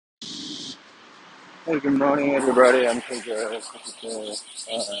Hey, good morning, everybody. I'm Pedro. August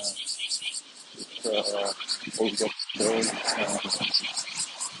 3rd.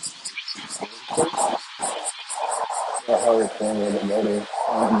 How is it going, everybody?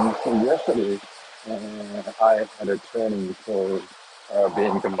 So yesterday, I had a training for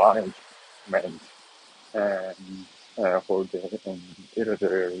being the management and for it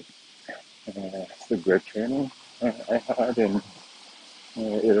was a great training I had, and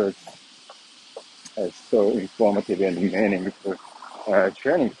it was so informative and meaningful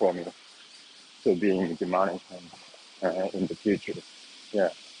training for me. So being the management in the future. Yeah.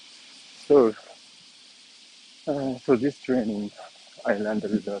 So so this training, I learned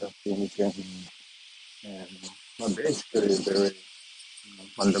a lot of things, and basically very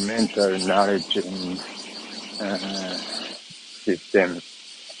fundamental knowledge in uh, system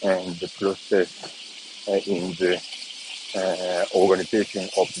and the process in the organization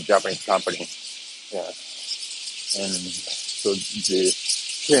of the Japanese company. Yeah. And so the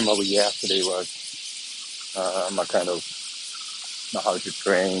theme of yesterday was my kind of how to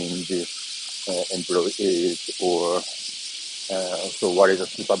train the employees or so what is a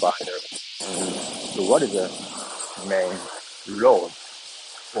supervisor? And so what is the main role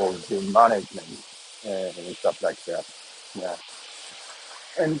of the management and stuff like that? Yeah.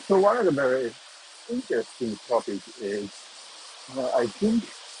 And so one of the very interesting topics is I think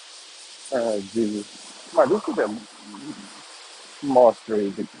the this is mostly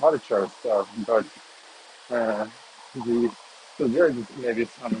the cultural stuff, but uh, the so there is maybe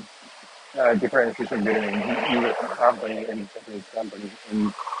some differentiation between U.S. company and Japanese company.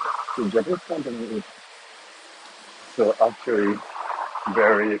 And the Japanese company is so actually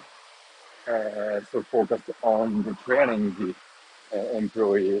very so focused on the training the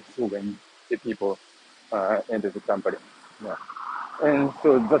employees when the people enter the company. Yeah. And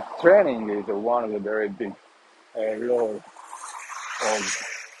so the training is one of the very big role of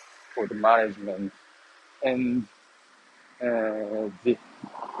for the management, and the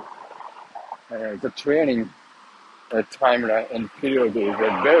training timeline and period is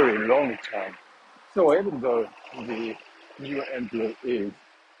a very long time. So even though the new employees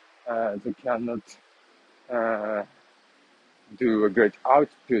they cannot uh, do a great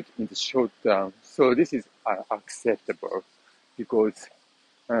output in the short term, so this is acceptable because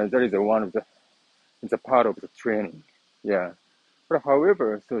that is one of the it's a part of the training. Yeah. But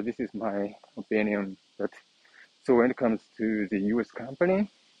however, so this is my opinion that so when it comes to the U.S. company,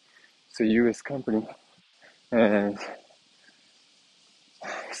 so U.S. company, and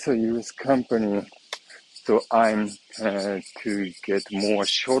so U.S. company, so I'm to get more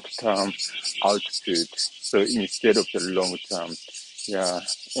short-term output, so instead of the long-term. Yeah,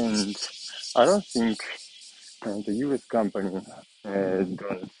 and I don't think the U.S. company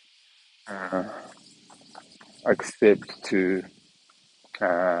don't uh, accept to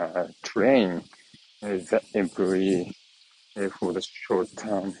train the employee for the short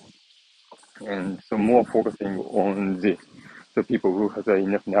term, and so more focusing on the people who have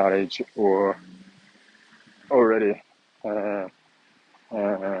enough knowledge or already uh,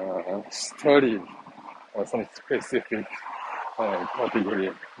 studied some specific category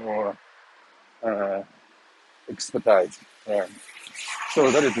or uh, expertise.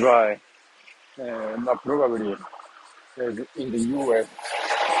 So that is why probably in the US,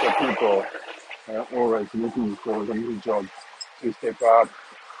 the people always looking for the new job to step up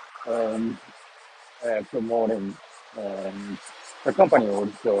and promoting. Um, the company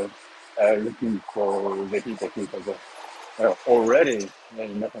also looking for the people who have already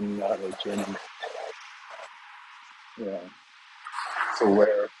enough knowledge and yeah, so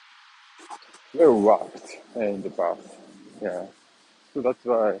were worked in the past. Yeah, so that's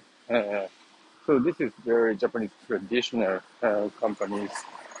why. So this is very Japanese traditional companies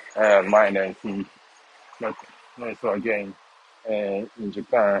mind I think. But so again, in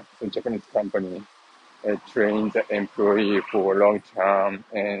Japan, the Japanese company train the employee for a long term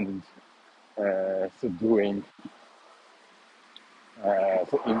and so doing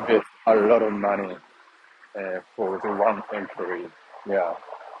so invest a lot of money for the one employee. Yeah,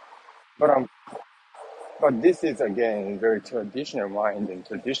 but but this is again very traditional mind and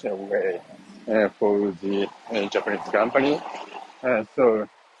traditional way for the Japanese company. So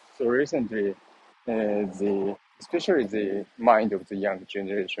so recently, the especially the mind of the young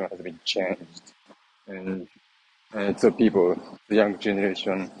generation has been changed, and so people, the young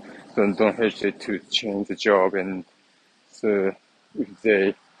generation, don't hesitate to change the job, and so if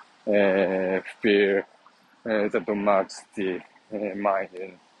they fear that don't match the mind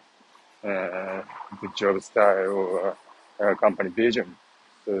and the job style or company vision.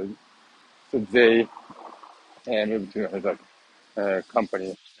 So So they moved to another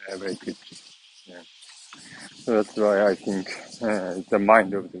company very quickly. Yeah. So that's why I think the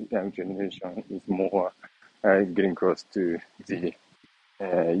mind of the young generation is more getting close to the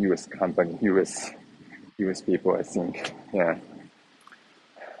U.S. company, U.S. people. I think. Yeah.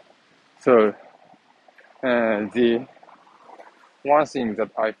 So the one thing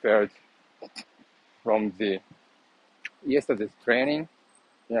that I felt from the yesterday's training,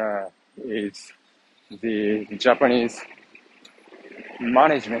 yeah, is the Japanese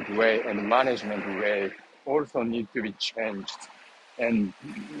management way also need to be changed and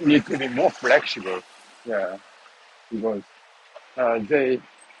need to be more flexible. Yeah, because they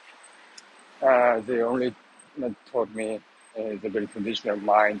only taught me the very traditional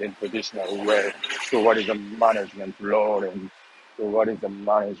mind and traditional way. So what is the management role and so what is the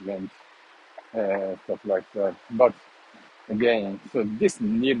management stuff like that. But again, so this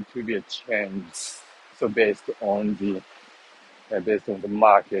need to be a change. So based on the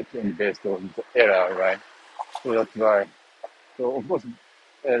market and based on the era, right? So that's why. So of course,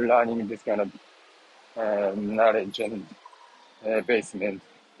 learning this kind of knowledge and basement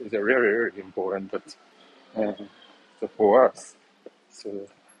is a really really important. But uh, so for us, so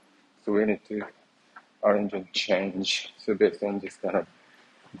so we need to arrange and change. So based on this kind of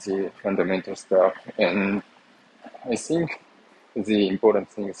the fundamental stuff, and I think the important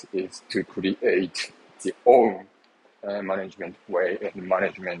thing is to create the own management way and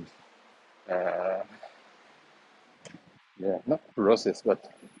management, uh, yeah, not process,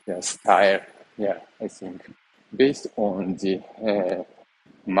 but yeah, style. Yeah, I think based on the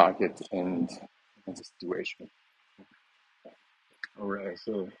market and the situation. All right.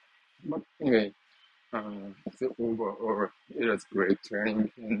 So, but anyway, so overall, it was great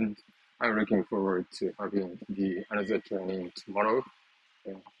training, and I'm looking forward to having the another training tomorrow.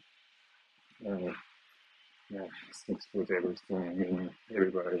 Yeah, uh, yeah, thanks for everything. I mean,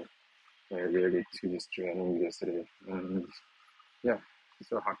 everybody related to this training yesterday, and yeah,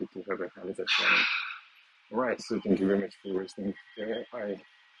 so happy to have another training. All right, so thank you very much for listening today.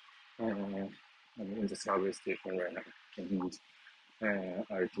 I'm in the subway station right now, and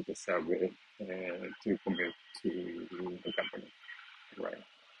I took a subway to commute to the company. Right.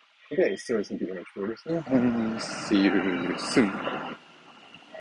 Okay, so thank you very much for listening, and see you soon.